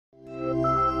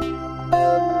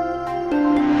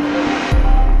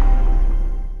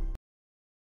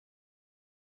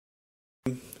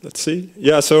let's see.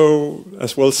 Yeah, so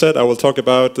as Will said, I will talk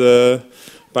about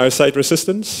biocide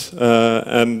resistance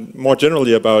and more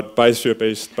generally about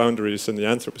biosphere-based boundaries in the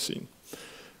Anthropocene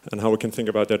and how we can think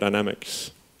about their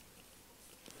dynamics.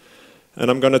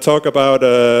 And I'm going to talk about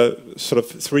sort of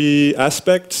 3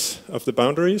 aspects of the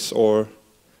boundaries, or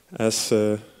as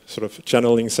sort of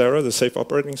channeling Sarah, the safe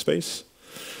operating space.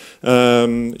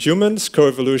 Humans,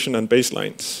 coevolution, and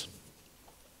baselines.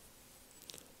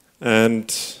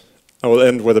 And I will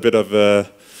end with a bit of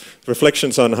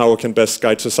reflections on how we can best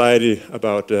guide society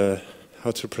about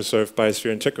how to preserve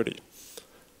biosphere integrity.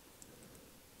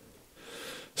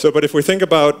 So, but if we think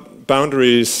about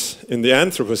boundaries in the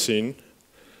Anthropocene,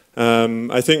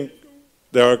 I think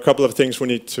there are a couple of things we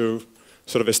need to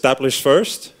sort of establish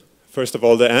first. First of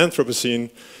all, the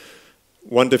Anthropocene,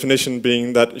 one definition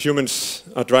being that humans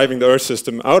are driving the Earth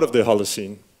system out of the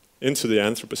Holocene into the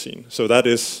Anthropocene. So that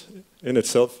is in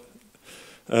itself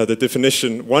the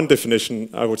definition, one definition,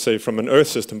 I would say, from an Earth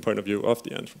system point of view of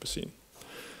the Anthropocene.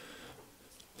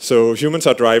 So humans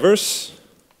are drivers,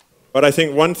 but I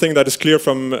think one thing that is clear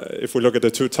from, if we look at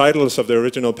the 2 titles of the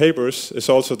original papers, is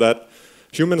also that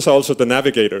humans are also the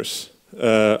navigators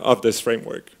of this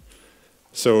framework.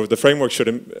 So the framework should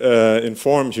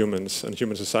inform humans and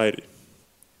human society.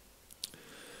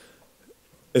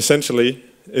 Essentially,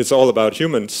 it's all about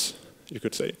humans, you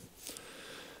could say.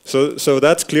 So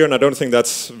that's clear, and I don't think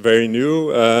that's very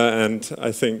new, and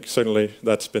I think certainly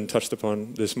that's been touched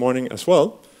upon this morning as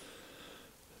well.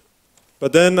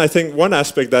 But then I think one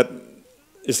aspect that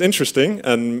is interesting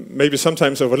and maybe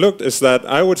sometimes overlooked is that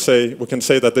I would say, we can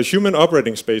say that the human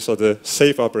operating space, or the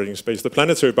safe operating space, the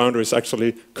planetary boundaries,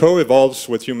 actually co-evolves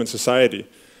with human society.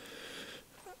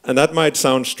 And that might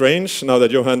sound strange now that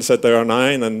Johan said there are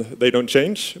 9 and they don't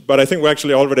change, but I think we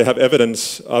actually already have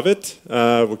evidence of it.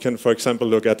 We can, for example,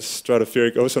 look at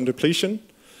stratospheric ozone depletion,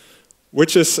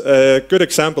 which is a good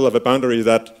example of a boundary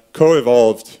that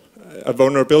co-evolved, a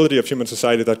vulnerability of human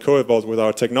society that co-evolved with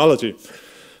our technology.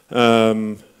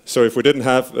 So if we didn't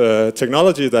have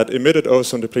technology that emitted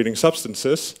ozone-depleting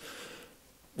substances,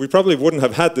 we probably wouldn't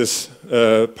have had this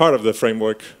part of the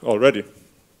framework already.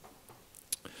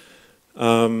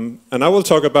 And I will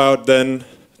talk about then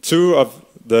 2 of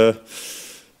the,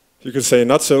 you could say,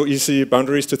 not so easy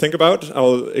boundaries to think about.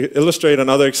 I'll illustrate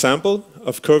another example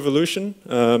of coevolution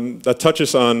that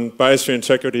touches on biosphere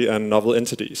integrity and novel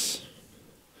entities.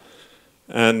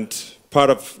 And part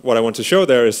of what I want to show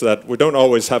there is that we don't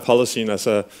always have Holocene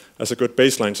as a good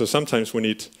baseline, so sometimes we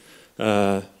need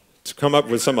to come up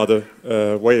with some other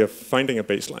way of finding a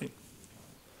baseline.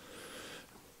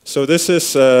 So this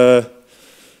is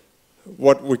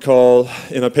what we call,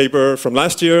 in a paper from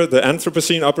last year, the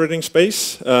Anthropocene operating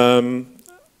space,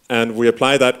 and we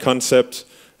apply that concept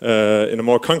in a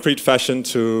more concrete fashion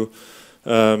to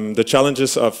the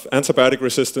challenges of antibiotic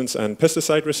resistance and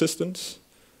pesticide resistance.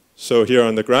 So here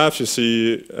on the graph you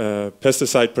see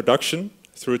pesticide production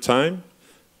through time.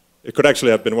 It could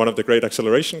actually have been one of the great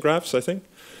acceleration graphs, I think.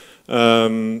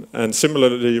 And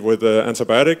similarly with the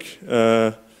antibiotic,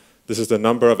 this is the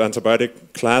number of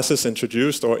antibiotic classes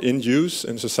introduced or in use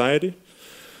in society,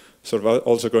 sort of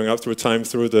also going up through time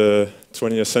through the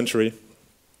 20th century.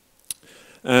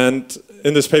 And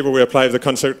in this paper we applied the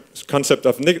concept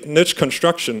of niche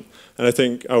construction, and I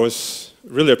think I was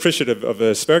really appreciative of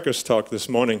Sverker's talk this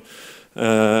morning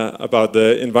about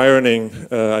the environing,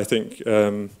 I think,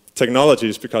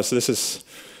 technologies, because this is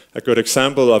a good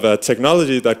example of a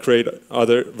technology that creates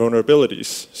other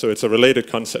vulnerabilities. So it's a related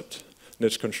concept,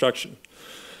 niche construction.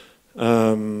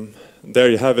 There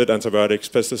you have it, antibiotics,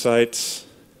 pesticides.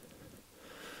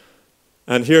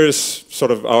 And here is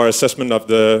sort of our assessment of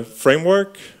the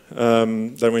framework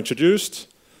that we introduced.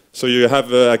 So you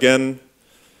have, again,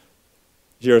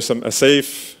 here a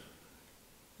safe,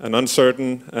 an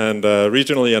uncertain, and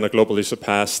regionally and a globally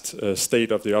surpassed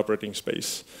state of the operating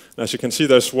space. And as you can see,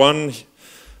 there's one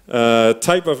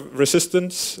type of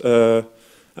resistance,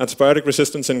 antibiotic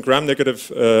resistance in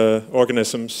gram-negative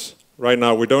organisms. Right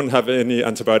now, we don't have any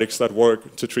antibiotics that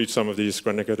work to treat some of these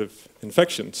gram-negative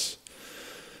infections.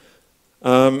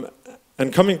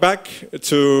 And coming back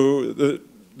to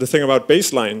the thing about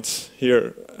baselines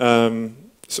here,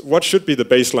 so what should be the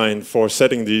baseline for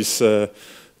setting these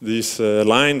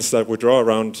lines that we draw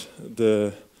around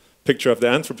the picture of the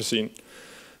Anthropocene?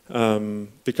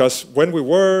 Because when we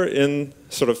were in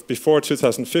sort of before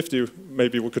 2050,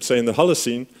 maybe we could say in the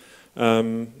Holocene,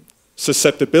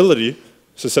 susceptibility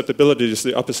is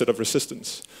the opposite of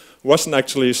resistance, wasn't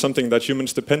actually something that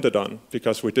humans depended on,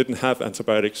 because we didn't have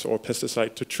antibiotics or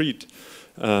pesticide to treat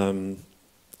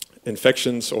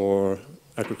infections or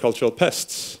agricultural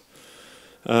pests.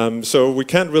 So we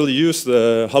can't really use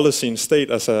the Holocene state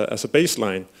as a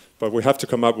baseline, but we have to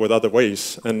come up with other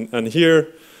ways. And here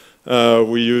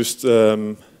we used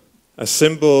a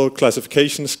simple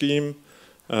classification scheme.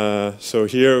 So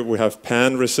here we have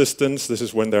pan resistance. This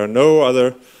is when there are no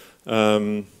other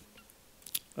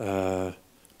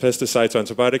pesticides or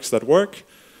antibiotics that work.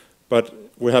 But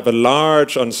we have a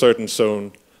large uncertain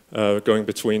zone going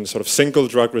between sort of single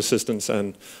drug resistance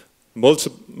and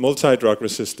multi-drug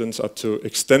resistance up to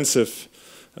extensive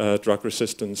drug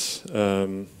resistance.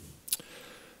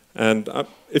 And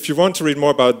if you want to read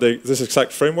more about this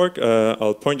exact framework,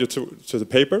 I'll point you to the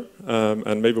paper,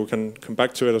 and maybe we can come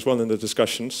back to it as well in the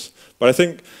discussions. But I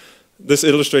think this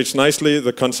illustrates nicely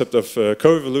the concept of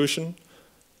coevolution.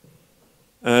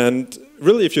 And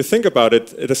really, if you think about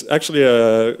it, it is actually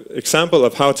an example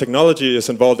of how technology is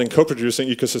involved in co-producing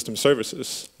ecosystem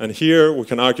services. And here we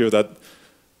can argue that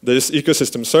this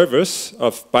ecosystem service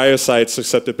of biocide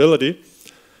susceptibility,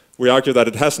 we argue that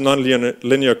it has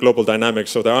non-linear global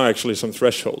dynamics, so there are actually some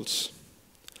thresholds.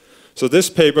 So this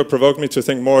paper provoked me to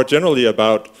think more generally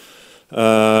about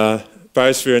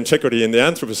biosphere integrity in the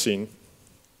Anthropocene.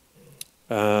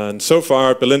 And so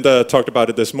far, Belinda talked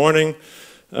about it this morning.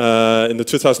 In the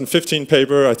 2015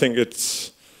 paper, I think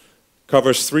it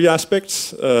covers three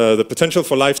aspects. The potential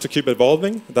for life to keep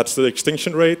evolving, that's the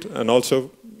extinction rate, and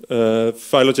also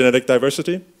phylogenetic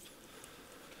diversity.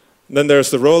 And then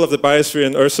there's the role of the biosphere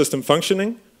in Earth system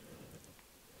functioning.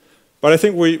 But I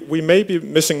think we may be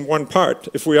missing one part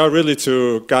if we are really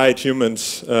to guide humans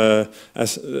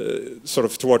sort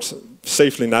of towards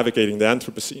safely navigating the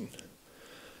Anthropocene.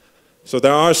 So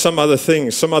there are some other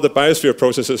things, some other biosphere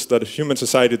processes that human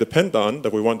society depend on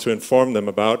that we want to inform them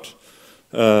about,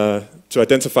 to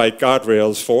identify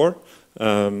guardrails for.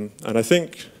 And I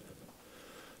think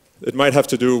it might have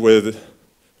to do with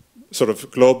sort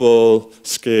of global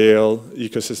scale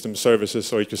ecosystem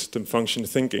services or ecosystem function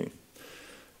thinking.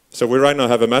 So we right now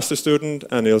have a master student,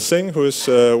 Anil Singh, who is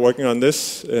working on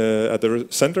this at the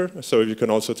center. So you can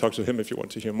also talk to him if you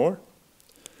want to hear more.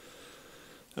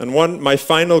 And my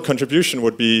final contribution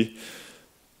would be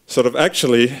sort of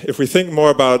actually, if we think more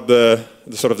about the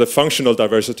sort of the functional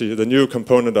diversity, the new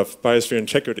component of biosphere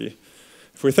integrity,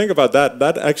 if we think about that,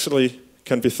 that actually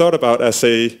can be thought about as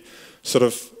a sort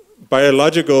of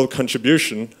biological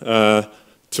contribution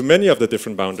to many of the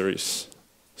different boundaries.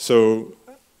 So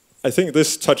I think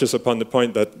this touches upon the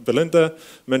point that Belinda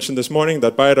mentioned this morning,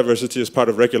 that biodiversity is part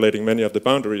of regulating many of the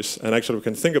boundaries. And actually we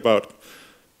can think about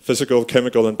physical,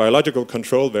 chemical, and biological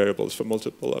control variables for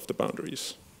multiple of the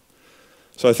boundaries.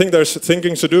 So I think there's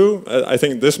thinking to do. I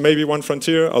think this may be one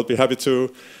frontier. I'll be happy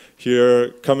to hear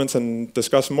comments and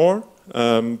discuss more.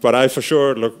 But I for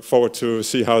sure look forward to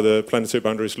see how the planetary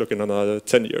boundaries look in another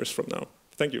 10 years from now.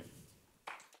 Thank you.